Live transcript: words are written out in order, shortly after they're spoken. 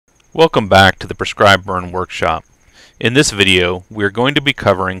Welcome back to the Prescribed Burn Workshop. In this video, we are going to be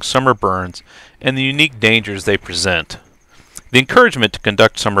covering summer burns and the unique dangers they present. The encouragement to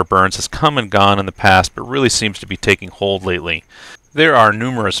conduct summer burns has come and gone in the past, but really seems to be taking hold lately. There are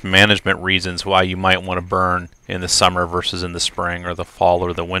numerous management reasons why you might want to burn in the summer versus in the spring or the fall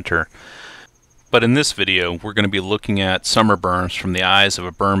or the winter. But in this video, we're going to be looking at summer burns from the eyes of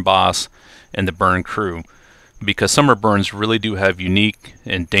a burn boss and the burn crew, because summer burns really do have unique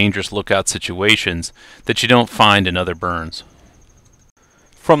and dangerous lookout situations that you don't find in other burns.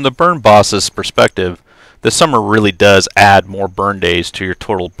 From the burn boss's perspective, the summer really does add more burn days to your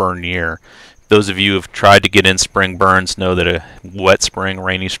total burn year. Those of you who have tried to get in spring burns know that a wet spring,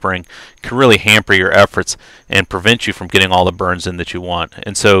 rainy spring can really hamper your efforts and prevent you from getting all the burns in that you want.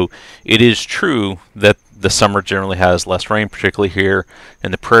 And so it is true that the summer generally has less rain, particularly here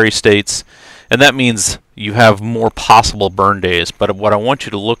in the prairie states, and that means you have more possible burn days. But what I want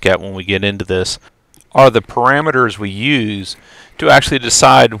you to look at when we get into this are the parameters we use to actually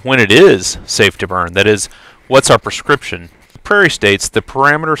decide when it is safe to burn. That is, what's our prescription? Prairie states, the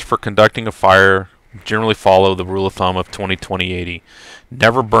parameters for conducting a fire generally follow the rule of thumb of 20-20-80.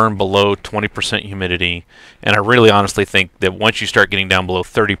 Never burn below 20% humidity, and I really honestly think that once you start getting down below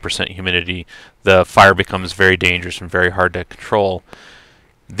 30% humidity, the fire becomes very dangerous and very hard to control.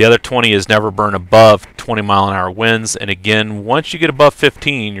 The other 20 is never burn above 20-mile-an-hour winds, and again, once you get above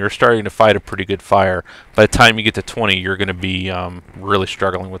 15, you're starting to fight a pretty good fire. By the time you get to 20, you're going to be really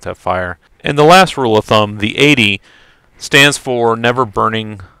struggling with that fire. And the last rule of thumb, the 80, stands for never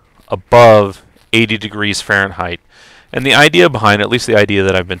burning above 80 degrees Fahrenheit. And the idea behind it, at least the idea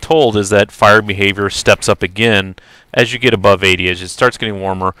that I've been told, is that fire behavior steps up again as you get above 80. As it starts getting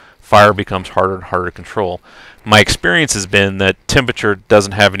warmer, fire becomes harder and harder to control. My experience has been that temperature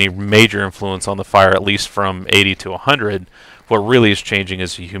doesn't have any major influence on the fire, at least from 80 to 100. What really is changing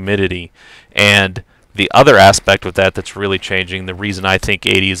is the humidity. And the other aspect of that that's really changing, the reason I think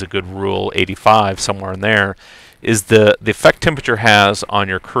 80 is a good rule, 85, somewhere in there, is the effect temperature has on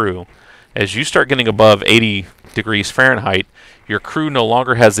your crew. As you start getting above 80 degrees Fahrenheit, your crew no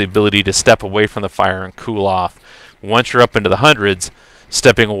longer has the ability to step away from the fire and cool off. Once you're up into the hundreds,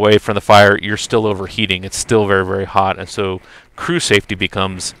 stepping away from the fire, you're still overheating. It's still very, very hot, and so crew safety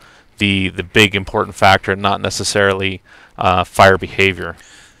becomes the big important factor, not necessarily fire behavior.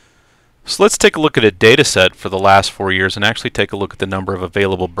 So let's take a look at a data set for the last 4 years and actually take a look at the number of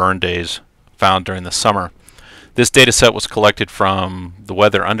available burn days found during the summer. This data set was collected from the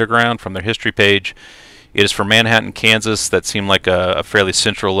Weather Underground, from their history page. It is for Manhattan, Kansas. That seemed like a fairly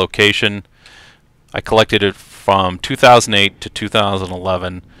central location. I collected it from 2008 to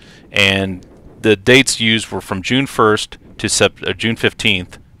 2011, and the dates used were from June 1st to June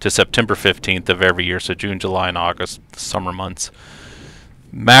 15th to September 15th of every year, so June, July, and August, the summer months.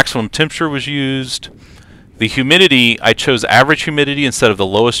 Maximum temperature was used. The humidity, I chose average humidity instead of the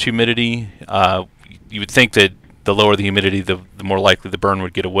lowest humidity. You would think that the lower the humidity, the more likely the burn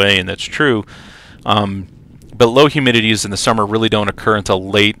would get away, and that's true. But low humidities in the summer really don't occur until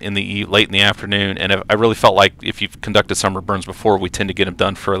late in the afternoon, and I really felt like if you've conducted summer burns before, we tend to get them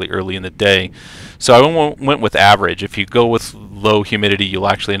done fairly early in the day. So I went with average. If you go with low humidity, you'll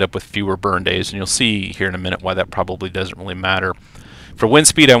actually end up with fewer burn days, and you'll see here in a minute why that probably doesn't really matter. For wind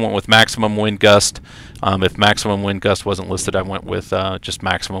speed, I went with maximum wind gust. If maximum wind gust wasn't listed, I went with just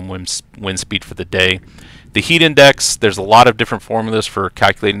maximum wind speed for the day. The heat index, there's a lot of different formulas for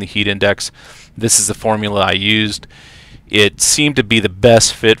calculating the heat index. This is the formula I used. It seemed to be the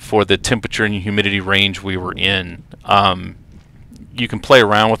best fit for the temperature and humidity range we were in. You can play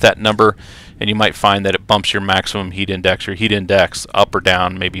around with that number, and you might find that it bumps your maximum heat index, or heat index, up or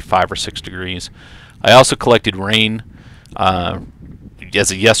down maybe 5 or 6 degrees. I also collected rain as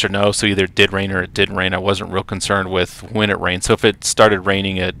a yes or no, so either it did rain or it didn't rain. I wasn't real concerned with when it rained. So if it started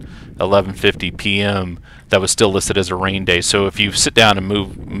raining at 11:50 p.m., that was still listed as a rain day. So if you sit down and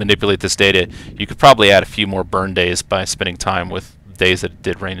manipulate this data, you could probably add a few more burn days by spending time with days that it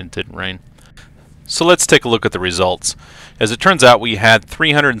did rain and didn't rain. So let's take a look at the results. As it turns out, we had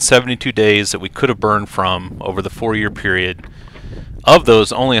 372 days that we could have burned from over the 4-year period. Of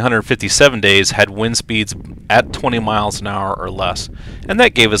those, only 157 days had wind speeds at 20 miles an hour or less, and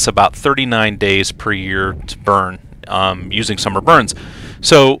that gave us about 39 days per year to burn using summer burns.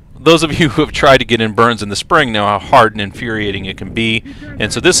 So those of you who have tried to get in burns in the spring know how hard and infuriating it can be,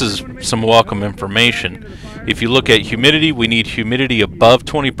 and so this is some welcome information. If you look at humidity, we need humidity above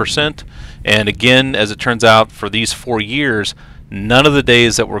 20%, and again, as it turns out, for these 4 years, None of the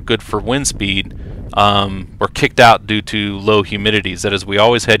days that were good for wind speed were kicked out due to low humidities. That is, we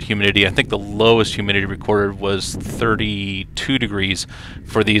always had humidity. I think the lowest humidity recorded was 32 degrees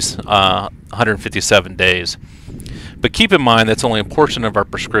for these 157 days. But keep in mind that's only a portion of our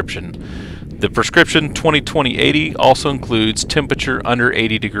prescription. The prescription 20/20/80 also includes temperature under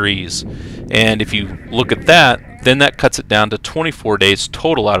 80 degrees. And if you look at that, then that cuts it down to 24 days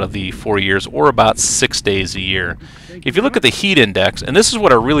total out of the 4 years, or about 6 days a year. If you look at the heat index, and this is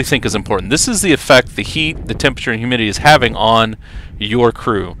what I really think is important, this is the effect the heat, the temperature, and humidity is having on your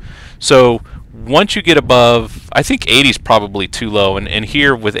crew. So once you get above, I think 80 is probably too low, and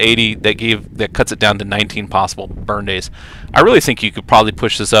here with 80, that cuts it down to 19 possible burn days. I really think you could probably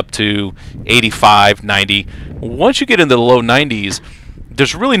push this up to 85, 90. Once you get into the low 90s,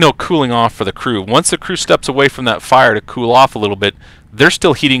 there's really no cooling off for the crew. Once the crew steps away from that fire to cool off a little bit, they're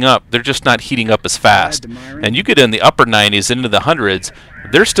still heating up. They're just not heating up as fast. And you get in the upper 90s into the hundreds,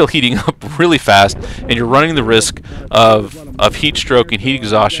 they're still heating up really fast, and you're running the risk of heat stroke and heat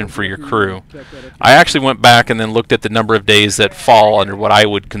exhaustion for your crew. I actually went back and then looked at the number of days that fall under what I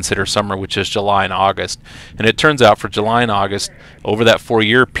would consider summer, which is July and August. And it turns out for July and August, over that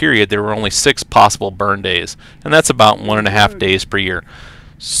 4-year period, there were only 6 possible burn days. And that's about 1.5 days per year.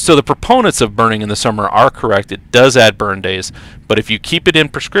 So the proponents of burning in the summer are correct. It does add burn days, but if you keep it in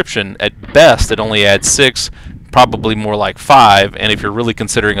prescription, at best it only adds 6, probably more like 5, and if you're really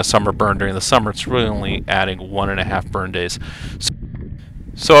considering a summer burn during the summer, it's really only adding 1.5 burn days.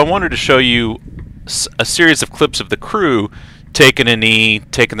 So I wanted to show you a series of clips of the crew taking a knee,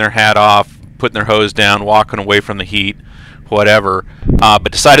 taking their hat off, putting their hose down, walking away from the heat, whatever,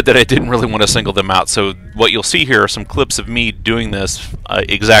 but decided that I didn't really want to single them out. So what you'll see here are some clips of me doing this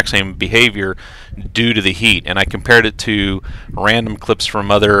exact same behavior due to the heat, and I compared it to random clips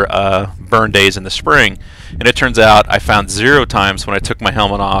from other burn days in the spring, and it turns out I found 0 times when I took my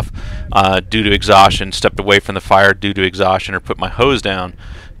helmet off due to exhaustion, stepped away from the fire due to exhaustion, or put my hose down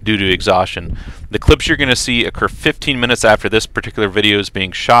due to exhaustion. The clips you're going to see occur 15 minutes after this particular video is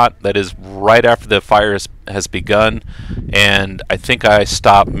being shot. That is right after the fire has begun, and I think I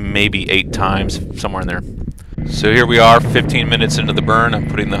stopped maybe 8 times, somewhere in there. So here we are, 15 minutes into the burn. I'm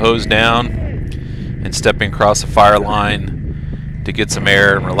putting the hose down and stepping across the fire line to get some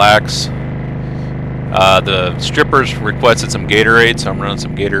air and relax. The strippers requested some Gatorade, so I'm running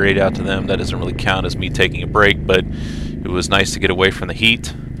some Gatorade out to them. That doesn't really count as me taking a break, but it was nice to get away from the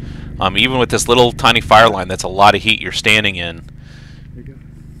heat. Even with this little tiny fire line, that's a lot of heat you're standing in.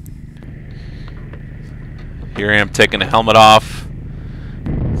 Here I am taking the helmet off,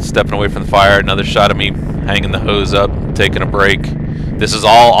 stepping away from the fire. Another shot of me hanging the hose up, taking a break. This is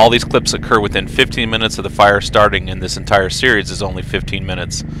all these clips occur within 15 minutes of the fire starting, and this entire series is only 15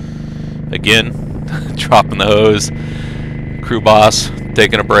 minutes. Again, dropping the hose, crew boss,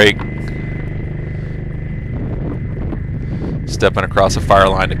 taking a break, stepping across a fire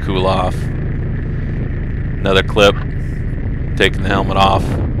line to cool off. Another clip, taking the helmet off.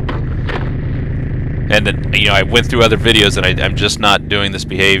 And then, you know, I went through other videos and I'm just not doing this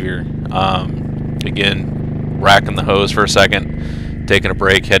behavior. Again, racking the hose for a second, taking a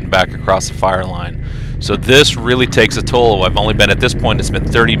break, heading back across the fire line. So this really takes a toll. I've only been, at this point, it's been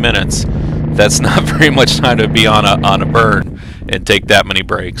 30 minutes. That's not very much time to be on a burn and take that many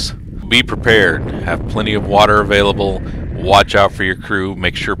breaks. Be prepared. Have plenty of water available. Watch out for your crew.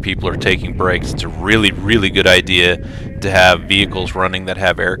 Make sure people are taking breaks. It's a really, really good idea to have vehicles running that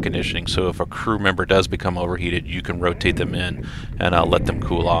have air conditioning, so if a crew member does become overheated, you can rotate them in and let them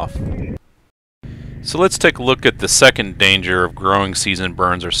cool off. So let's take a look at the second danger of growing season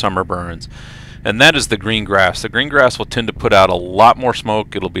burns or summer burns, and that is the green grass. The green grass will tend to put out a lot more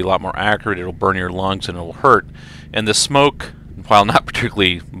smoke. It'll be a lot more acrid. It'll burn your lungs and it'll hurt. And the smoke, while not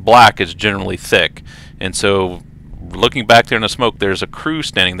particularly black, is generally thick. And so looking back there in the smoke, there's a crew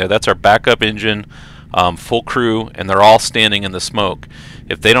standing there. That's our backup engine, full crew, and they're all standing in the smoke.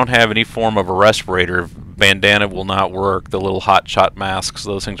 If they don't have any form of a respirator, bandana will not work. The little hot shot masks,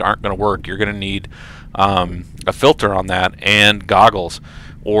 those things aren't going to work. You're going to need a filter on that and goggles,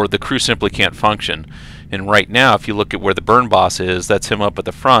 or the crew simply can't function. And right now, if you look at where the burn boss is, that's him up at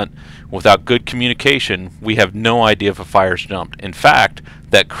the front. Without good communication, we have no idea if a fire's jumped. In fact,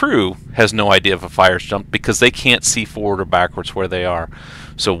 that crew has no idea if a fire's jumped because they can't see forward or backwards where they are.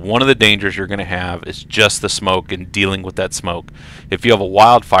 So one of the dangers you're going to have is just the smoke and dealing with that smoke. If you have a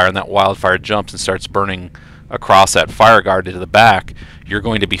wildfire and that wildfire jumps and starts burning across that fire guard to the back, you're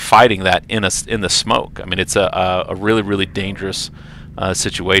going to be fighting that in the smoke. I mean, it's a really, really dangerous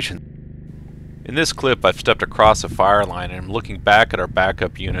situation. In this clip, I've stepped across a fire line and I'm looking back at our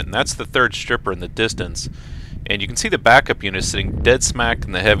backup unit, and that's the third stripper in the distance. And you can see the backup unit sitting dead smack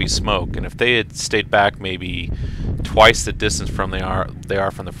in the heavy smoke, and if they had stayed back maybe twice the distance from they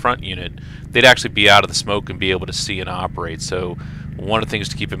are from the front unit, they'd actually be out of the smoke and be able to see and operate. So one of the things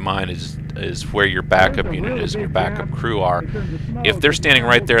to keep in mind is where your backup unit is and your backup crew are. If they're standing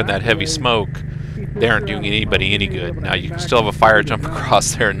right there in that heavy smoke, they aren't doing anybody any good. Now you can still have a fire jump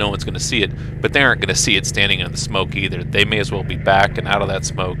across there and no one's going to see it, but they aren't going to see it standing in the smoke either. They may as well be back and out of that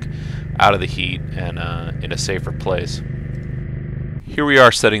smoke, out of the heat, and in a safer place. Here we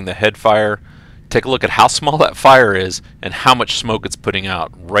are setting the head fire. Take a look at how small that fire is and how much smoke it's putting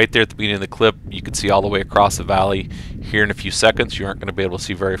out. Right there at the beginning of the clip, you can see all the way across the valley. Here in a few seconds, you aren't going to be able to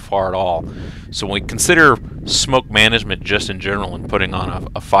see very far at all. So when we consider smoke management just in general and putting on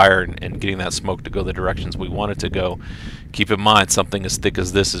a fire and getting that smoke to go the directions we want it to go, keep in mind something as thick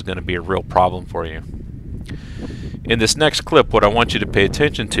as this is going to be a real problem for you. In this next clip, what I want you to pay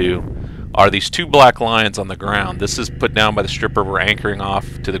attention to are these two black lines on the ground. This is put down by the stripper. We're anchoring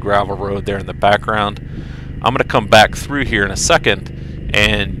off to the gravel road there in the background. I'm going to come back through here in a second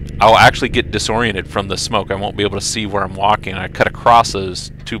and I'll actually get disoriented from the smoke. I won't be able to see where I'm walking. I cut across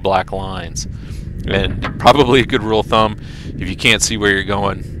those two black lines. And probably a good rule of thumb, if you can't see where you're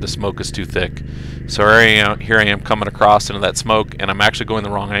going, the smoke is too thick. So here I am coming across into that smoke, and I'm actually going the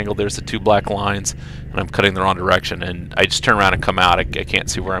wrong angle. There's the two black lines, and I'm cutting the wrong direction. And I just turn around and come out. I can't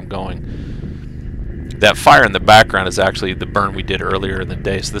see where I'm going. That fire in the background is actually the burn we did earlier in the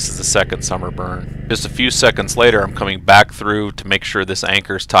day, so this is the second summer burn. Just a few seconds later, I'm coming back through to make sure this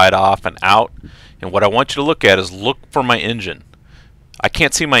anchor is tied off and out. And what I want you to look at is look for my engine. I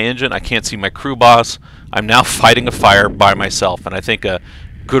can't see my engine. I can't see my crew boss. I'm now fighting a fire by myself, and I think a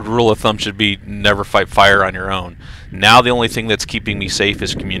good rule of thumb should be never fight fire on your own. Now the only thing that's keeping me safe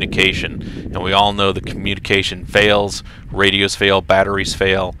is communication, and we all know the communication fails, radios fail, batteries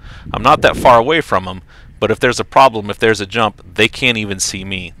fail. I'm not that far away from them, but if there's a problem, if there's a jump, they can't even see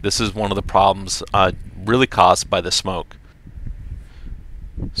me. This is one of the problems really caused by the smoke.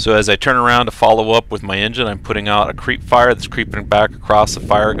 So as I turn around to follow up with my engine, I'm putting out a creep fire that's creeping back across the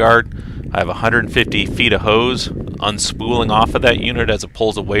fire guard. I have 150 feet of hose unspooling off of that unit as it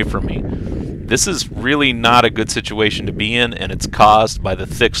pulls away from me. This is really not a good situation to be in, and it's caused by the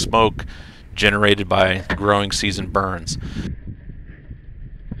thick smoke generated by the growing season burns.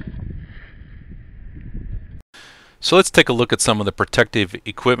 So let's take a look at some of the protective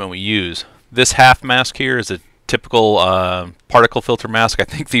equipment we use. This half mask here is a typical particle filter mask. I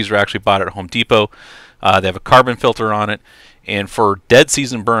think these are actually bought at Home Depot. They have a carbon filter on it, and for dead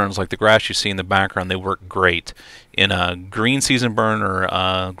season burns like the grass you see in the background, they work great. In a green season burn or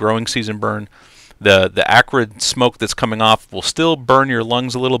a growing season burn, the acrid smoke that's coming off will still burn your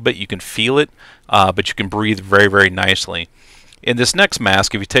lungs a little bit. You can feel it, but you can breathe very, very nicely. In this next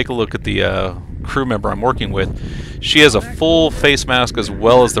mask, if you take a look at the crew member I'm working with, she has a full face mask as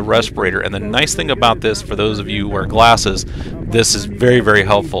well as the respirator. And the nice thing about this, for those of you who wear glasses, this is very, very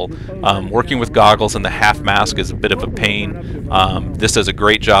helpful. Working with goggles and the half mask is a bit of a pain. This does a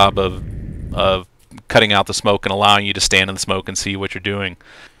great job of cutting out the smoke and allowing you to stand in the smoke and see what you're doing.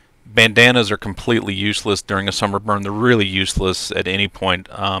 Bandanas are completely useless during a summer burn. They're really useless at any point.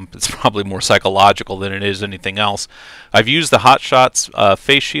 It's probably more psychological than it is anything else. I've used the Hot Shots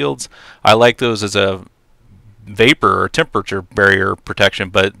face shields. I like those as a vapor or temperature barrier protection,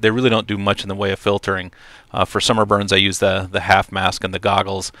 but they really don't do much in the way of filtering. For summer burns, I use the half mask and the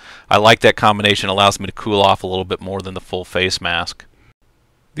goggles. I like that combination. It allows me to cool off a little bit more than the full face mask.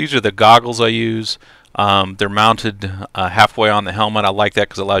 These are the goggles I use. They're mounted halfway on the helmet. I like that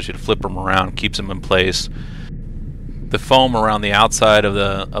because it allows you to flip them around, keeps them in place. The foam around the outside of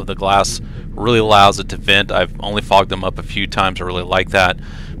the glass really allows it to vent. I've only fogged them up a few times. I really like that,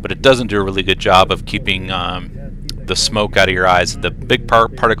 but it doesn't do a really good job of keeping the smoke out of your eyes. The big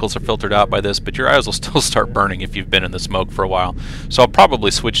particles are filtered out by this, but your eyes will still start burning if you've been in the smoke for a while. So I'll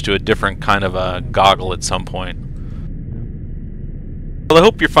probably switch to a different kind of a goggle at some point. Well, I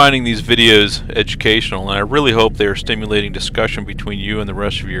hope you're finding these videos educational, and I really hope they are stimulating discussion between you and the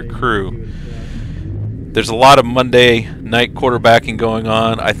rest of your crew. There's a lot of Monday night quarterbacking going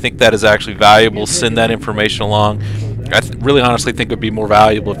on. I think that is actually valuable. Send that information along. I really honestly think it would be more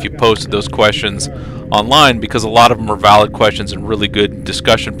valuable if you posted those questions online, because a lot of them are valid questions and really good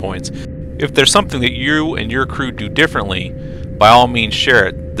discussion points. If there's something that you and your crew do differently, by all means share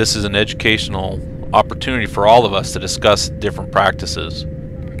it. This is an educational opportunity for all of us to discuss different practices.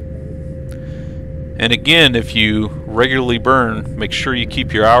 And again, if you regularly burn, make sure you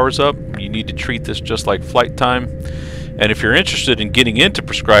keep your hours up. You need to treat this just like flight time. And if you're interested in getting into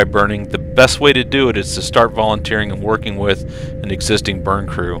prescribed burning, the best way to do it is to start volunteering and working with an existing burn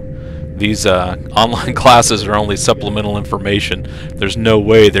crew. These online classes are only supplemental information. There's no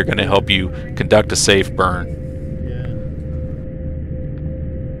way they're going to help you conduct a safe burn.